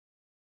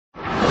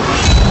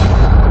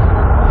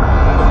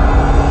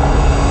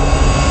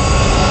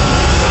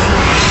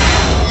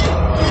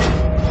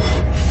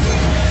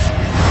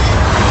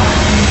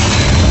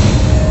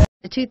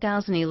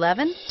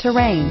2011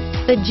 Terrain.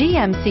 The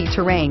GMC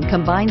Terrain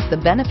combines the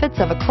benefits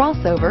of a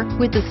crossover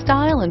with the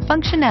style and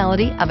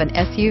functionality of an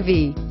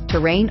SUV.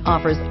 Terrain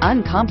offers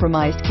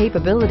uncompromised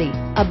capability,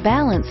 a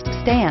balanced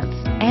stance,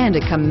 and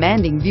a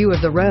commanding view of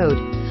the road,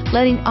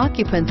 letting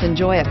occupants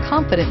enjoy a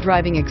confident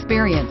driving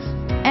experience.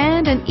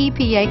 And an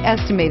EPA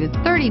estimated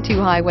 32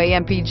 highway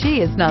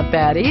MPG is not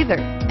bad either,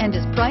 and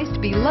is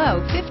priced below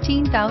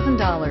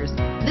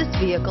 $15,000. This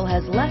vehicle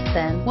has less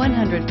than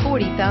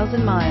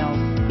 140,000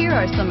 miles. Here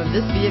are some of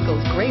this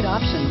vehicle's great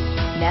options: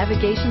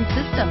 navigation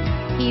system,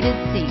 heated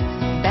seats,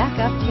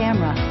 backup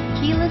camera,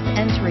 keyless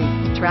entry,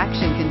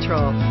 traction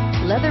control,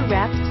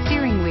 leather-wrapped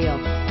steering wheel,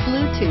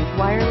 Bluetooth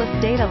wireless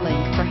data link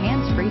for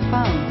hands-free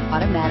phone,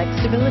 automatic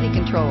stability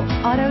control,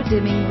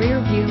 auto-dimming rear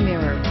view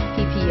mirror,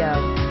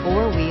 PPO,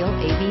 four-wheel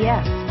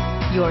ABS.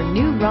 Your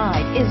new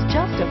ride is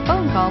just a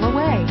phone call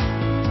away.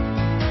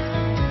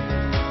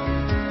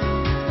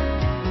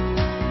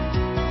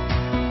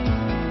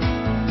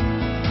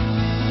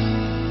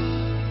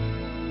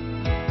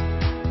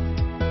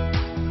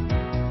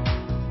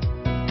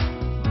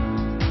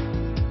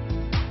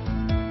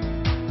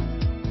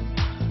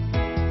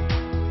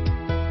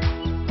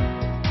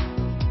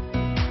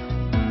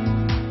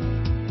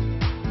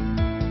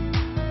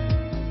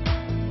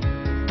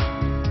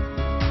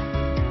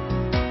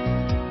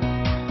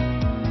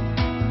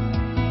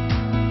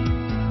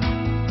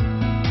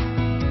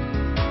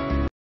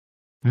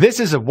 This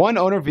is a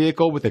one-owner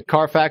vehicle with a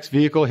Carfax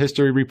Vehicle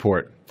History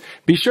Report.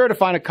 Be sure to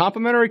find a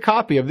complimentary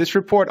copy of this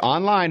report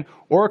online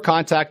or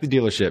contact the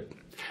dealership.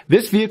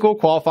 This vehicle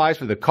qualifies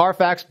for the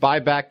Carfax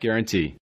Buyback Guarantee.